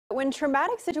When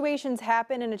traumatic situations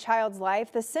happen in a child's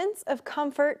life, the sense of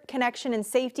comfort, connection, and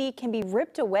safety can be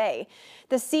ripped away.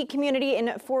 The Sikh community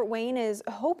in Fort Wayne is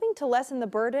hoping to lessen the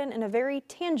burden in a very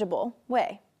tangible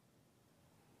way.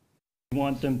 We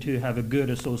want them to have a good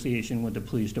association with the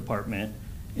police department,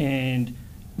 and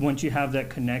once you have that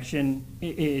connection,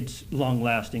 it's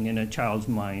long-lasting in a child's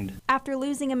mind. After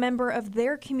losing a member of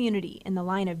their community in the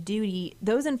line of duty,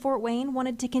 those in Fort Wayne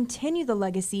wanted to continue the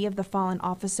legacy of the fallen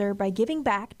officer by giving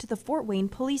back to the Fort Wayne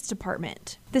Police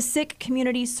Department. The Sikh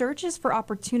community searches for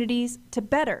opportunities to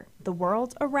better the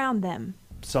world around them.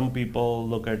 Some people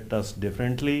look at us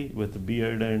differently with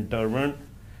beard and turban,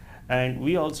 and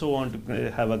we also want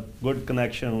to have a good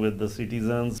connection with the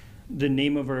citizens. The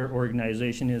name of our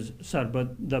organization is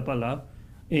Sarbat Dapala.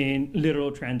 In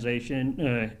literal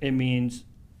translation, it means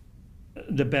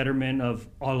the betterment of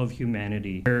all of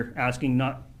humanity. We're asking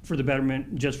not for the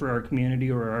betterment just for our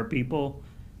community or our people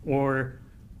or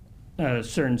a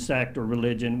certain sect or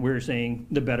religion. We're saying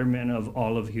the betterment of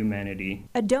all of humanity.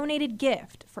 A donated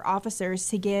gift for officers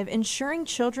to give, ensuring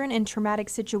children in traumatic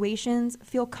situations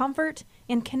feel comfort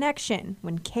and connection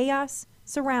when chaos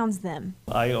surrounds them.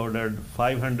 I ordered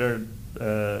 500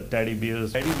 teddy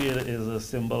bears. Teddy bear is a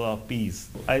symbol of peace.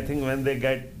 I think when they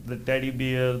get the teddy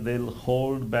bear, they'll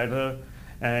hold better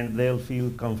and they'll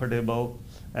feel comfortable,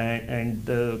 and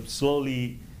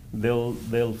slowly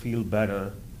they'll feel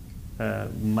better.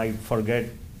 Might forget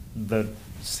the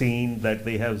scene that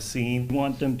they have seen. We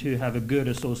want them to have a good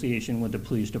association with the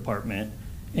police department,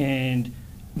 and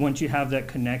once you have that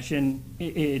connection,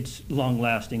 it's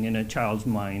long-lasting in a child's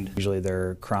mind. Usually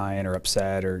they're crying or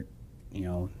upset, or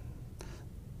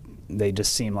they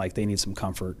just seem like they need some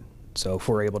comfort. So if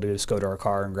we're able to just go to our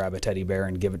car and grab a teddy bear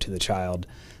and give it to the child,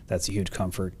 that's a huge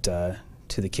comfort to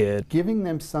the kid. Giving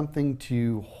them something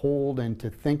to hold and to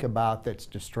think about that's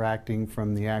distracting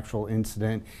from the actual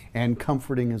incident and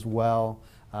comforting as well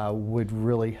would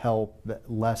really help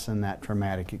lessen that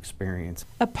traumatic experience.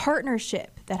 A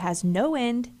partnership that has no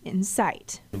end in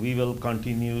sight. We will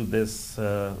continue this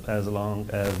as long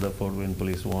as the Fort Wayne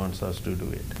Police wants us to do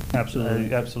it.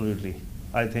 Absolutely. Absolutely.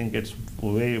 I think it's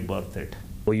way worth it.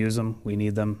 We'll use them, we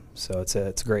need them, so it's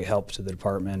a great help to the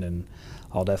department, and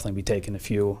I'll definitely be taking a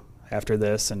few after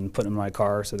this and putting them in my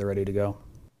car so they're ready to go.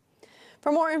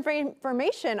 For more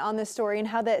information on this story and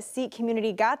how the Sikh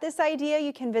community got this idea,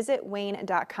 you can visit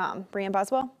wayne.com. Brianne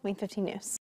Boswell, Wayne 15 News.